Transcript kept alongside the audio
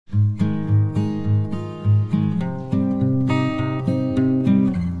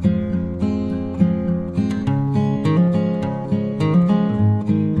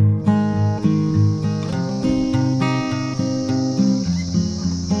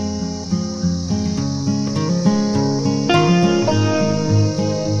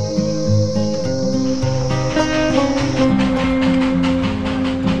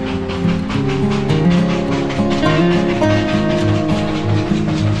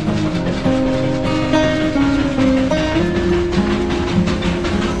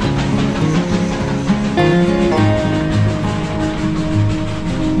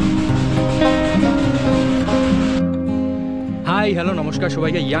নমস্কার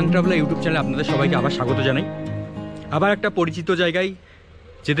সবাইকে, young traveller YouTube চ্যানেলে আপনাদের সবাইকে আবার স্বাগত জানাই। আবার একটা পরিচিত জায়গায়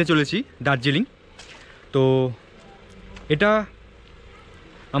যেতে চলেছি, দার্জিলিং। তো এটা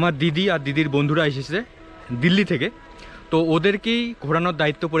আমার দিদি আর দিদির বন্ধুরা এসেছে দিল্লি থেকে, তো ওদেরকেই ঘোরানোর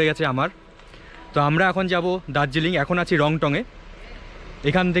দায়িত্ব পড়ে গেছে আমার। তো আমরা এখন যাব দার্জিলিং, এখন আছি রংটংয়ে।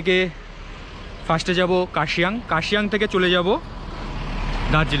 এখান থেকে ফার্স্টে যাব কার্শিয়াং, কার্শিয়াং থেকে চলে যাব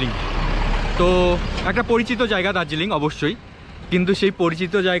দার্জিলিং। তো একটা পরিচিত জায়গা দার্জিলিং অবশ্যই, কিন্তু সেই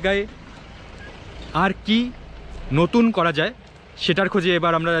পরিচিত জায়গায় আর কি নতুন করা যায় সেটার খোঁজে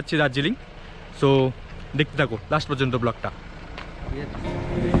এবার আমরা যাচ্ছি দার্জিলিং। সো দেখতে থাকো লাস্ট পর্যন্ত ব্লগটা।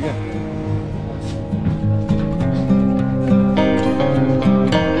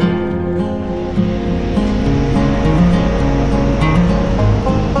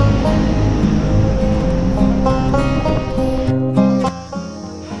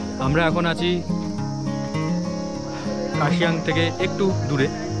 আমরা এখন আছি কার্শিয়াং থেকে একটু দূরে।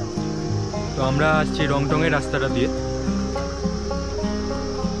 তো আমরা আসছি রংটংয়ের রাস্তাটা দিয়ে।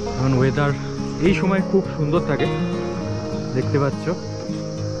 এখন ওয়েদার এই সময় খুব সুন্দর থাকে, দেখতে পাচ্ছ।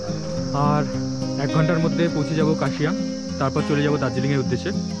 আর 1 ঘন্টার মধ্যে পৌঁছে যাব কার্শিয়াং, তারপর চলে যাব দার্জিলিংয়ের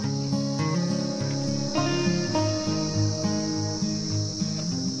উদ্দেশ্যে।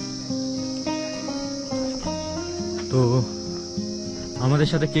 তো আমাদের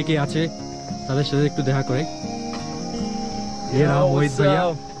সাথে কে কে আছে তাদের সাথে একটু দেখা করে। ये रहा मोहित भैया,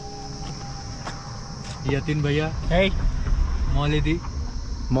 यतिन भैया, मौली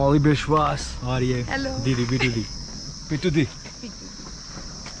मौली विश्वास, और ये दीदी पिटू दी।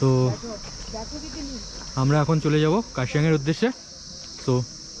 तो আমরা এখন চলে যাব কার্শিয়াংয়ের উদ্দেশ্যে। তো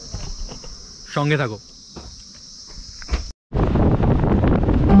সঙ্গে থাকো।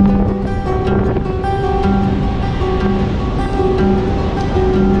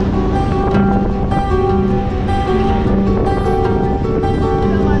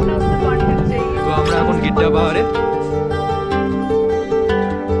 বাহারে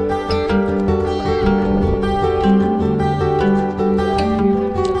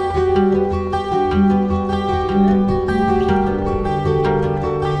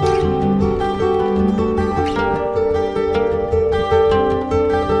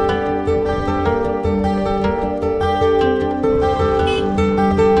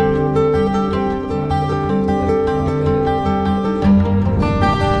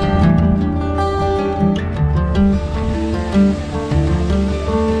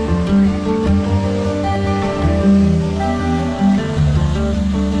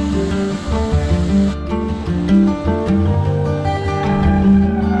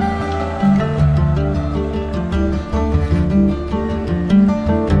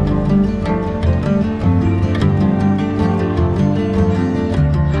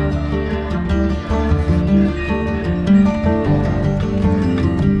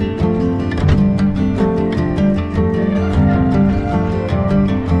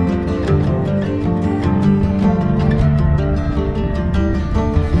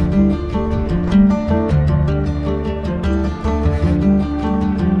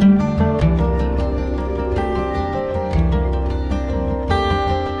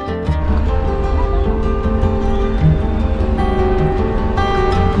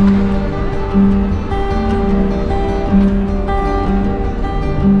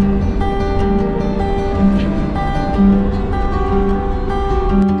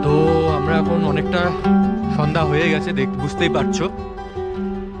সন্ধ্যা হয়ে গেছে, বুঝতেই পারছো।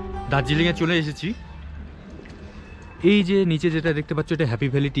 দার্জিলিংয়ে চলে এসেছি। এই যে নিচে যেটা দেখতে পাচ্ছ, এটা হ্যাপি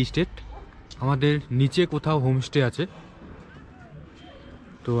ভ্যালি টি স্টেট। আমাদের নিচে কোথাও হোমস্টে আছে,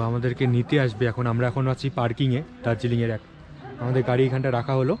 তো আমাদেরকে নিতে আসবে। এখন আমরা এখন আছি পার্কিংয়ে দার্জিলিংয়ের। আমাদের গাড়ি এখানটা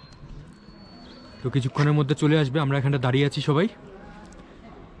রাখা হলো, তো কিছুক্ষণের মধ্যে চলে আসবে। আমরা এখানটা দাঁড়িয়ে আছি সবাই।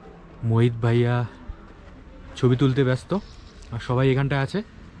 মোহিত ভাইয়া ছবি তুলতে ব্যস্ত, আর সবাই এখানটায় আছে।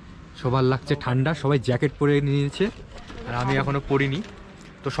 সবার লাগছে ঠান্ডা, সবাই জ্যাকেট পরে নিয়েছে, আর আমি এখনো পরিনি।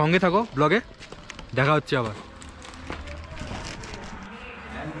 তো সঙ্গে থাকো, ব্লগে দেখা হচ্ছে আবার।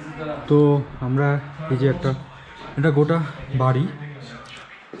 তো আমরা এই যে এটা গোটা বাড়ি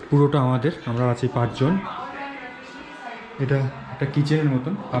পুরোটা আমাদের, আমরা আছি 5 জন। এটা একটা কিচেনের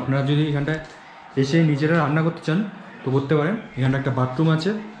মতন। আপনারা যদি এখানটায় এসে নিজেরা রান্না করতে চান তো করতে পারেন। এখানটা একটা বাথরুম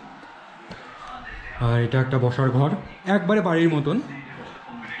আছে, আর এটা একটা বসার ঘর, একবারে বাড়ির মতন।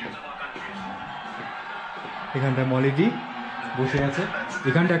 এখানটা মলিদি বসে আছে।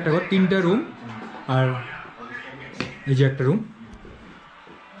 এখানটা একটা ঘর, 3টা রুম, আর এই যে একটা রুম।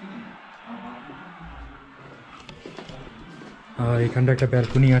 আর এখানটা একটা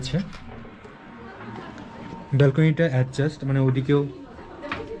ব্যালকনি আছে। ব্যালকনিটা অ্যাডজাস্ট, মানে ওদিক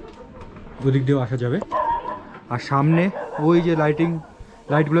দিয়েও আসা যাবে। আর সামনে ওই যে লাইটিং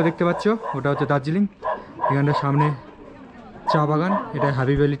লাইটগুলো দেখতে পাচ্ছ, ওটা হচ্ছে দার্জিলিং। এখানটার সামনে চা বাগান, এটা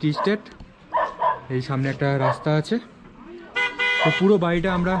হ্যাপি ভ্যালি টি স্টেট। এই সামনে একটা রাস্তা আছে। তো পুরো বাড়িটা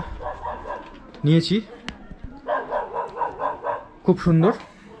আমরা নিয়েছি, খুব সুন্দর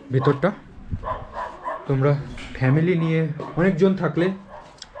ভেতরটা। তোমরা ফ্যামিলি নিয়ে অনেকজন থাকলে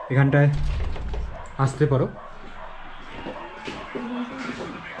এখানটায় আসতে পারো।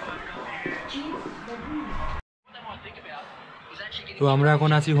 তো আমরা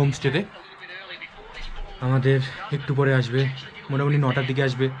এখন আছি হোমস্টেতে। আমাদের একটু পরে আসবে, মোটামুটি 9টার দিকে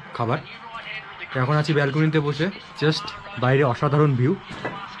আসবে খাবার। এখন আছি ব্যালকনিতে বসে, জাস্ট বাইরে অসাধারণ ভিউ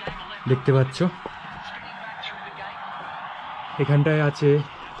দেখতে পাচ্ছ। এখানটায়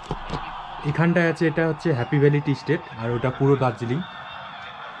আছে এটা হচ্ছে হ্যাপি ভ্যালি টি স্টেট, আর ওটা পুরো দার্জিলিং।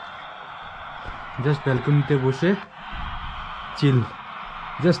 জাস্ট ব্যালকনিতে বসে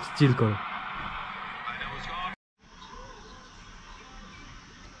চিল করো।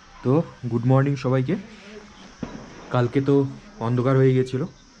 তো গুড মর্নিং সবাইকে। কালকে তো অন্ধকার হয়ে গিয়েছিল,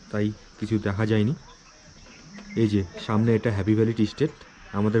 তাই কিছু দেখা যায়নি। এই যে সামনে এটা হ্যাপি ভ্যালি টি স্টেট,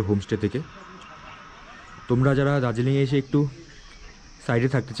 আমাদের হোমস্টে থেকে। তোমরা যারা দার্জিলিংয়ে এসে একটু সাইডে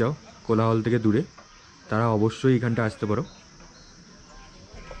থাকতে চাও, কোলাহল থেকে দূরে, তারা অবশ্যই এখানটা আসতে পারো।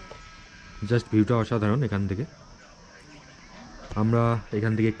 জাস্ট ভিউটা অসাধারণ এখান থেকে। আমরা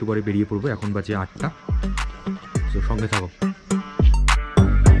এখান থেকে একটু পরে বেরিয়ে পড়বো, এখন বাজে 8টা। তো সঙ্গে থাকো।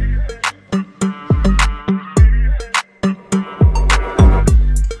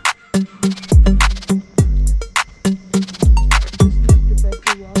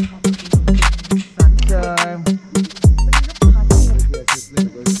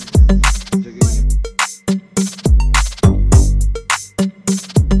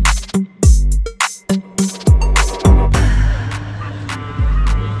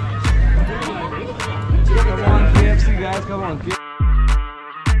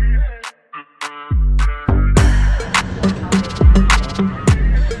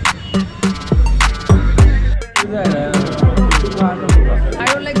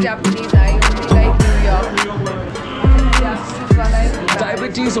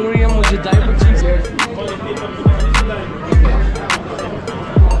 डायबिटीज हो रही है मुझे, डायबिटीज।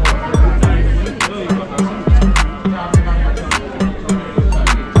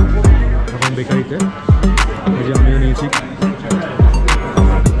 এখন বেকারিতে এই যে আমিও নিয়েছি।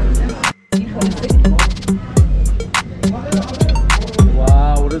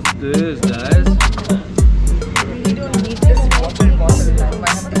 Wow, what is this, guys? We don't need this water bottle now.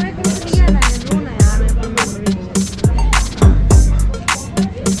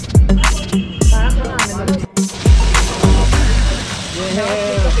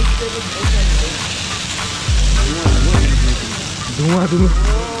 धुआं धुआं।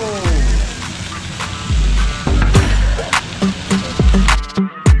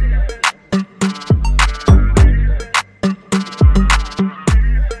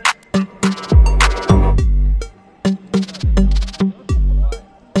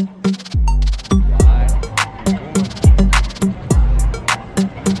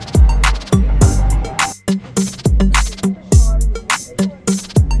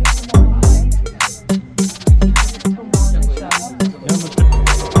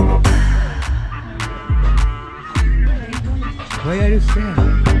 Why are you sad?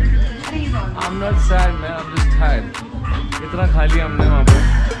 I'm not sad, man. I'm just tired. इतना खा लिया हमने वहाँ पर।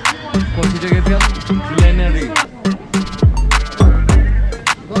 कौन सी जगह थी हम? Glenary।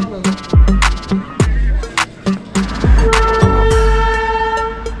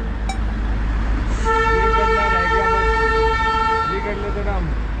 ये कर लेते ना हम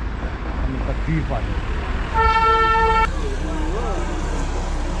तकदीर पाते।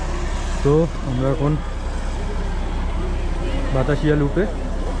 তো আমরা এখন বাতাসিয়া লুপে।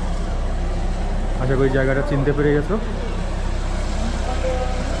 আশা করি জায়গাটা চিনতে পেরে গেছো।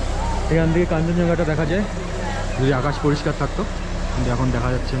 এখান থেকে কাঞ্চনজঙ্ঘাটা দেখা যায় যদি আকাশ পরিষ্কার থাকতো, কিন্তু এখন দেখা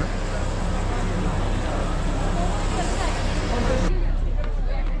যাচ্ছে না।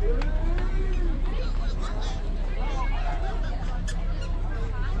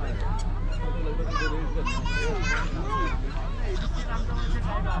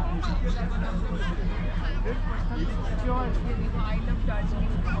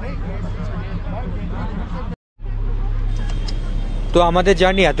 তো আমাদের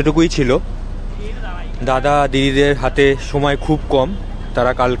জার্নি এতটুকুই ছিল। দাদা দিদিদের হাতে সময় খুব কম,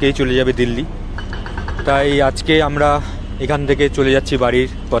 তারা কালকেই চলে যাবে দিল্লি। তাই আজকে আমরা এখান থেকে চলে যাচ্ছি বাড়ির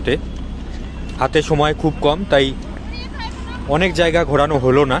পথে। হাতে সময় খুব কম, তাই অনেক জায়গা ঘোরানো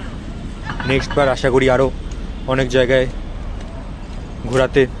হলো না। নেক্সট বার আশা করি আরও অনেক জায়গায়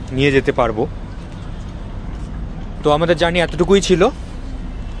ঘোরাতে নিয়ে যেতে পারবো। তো আমাদের জার্নি এতটুকুই ছিল।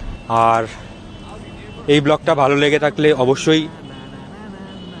 আর এই ব্লগটা ভালো লেগে থাকলে অবশ্যই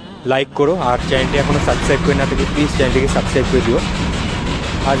লাইক করো, আর চ্যানেলটি এখনও সাবস্ক্রাইব করে না থাকলে প্লিজ চ্যানেলটিকে সাবস্ক্রাইব করে দিও।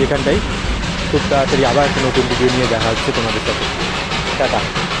 আজ এখানটাই খুব তাড়াতাড়ি আবার একটা নতুন ভিডিও নিয়ে দেখা হচ্ছে তোমাদের সাথে। টাটা।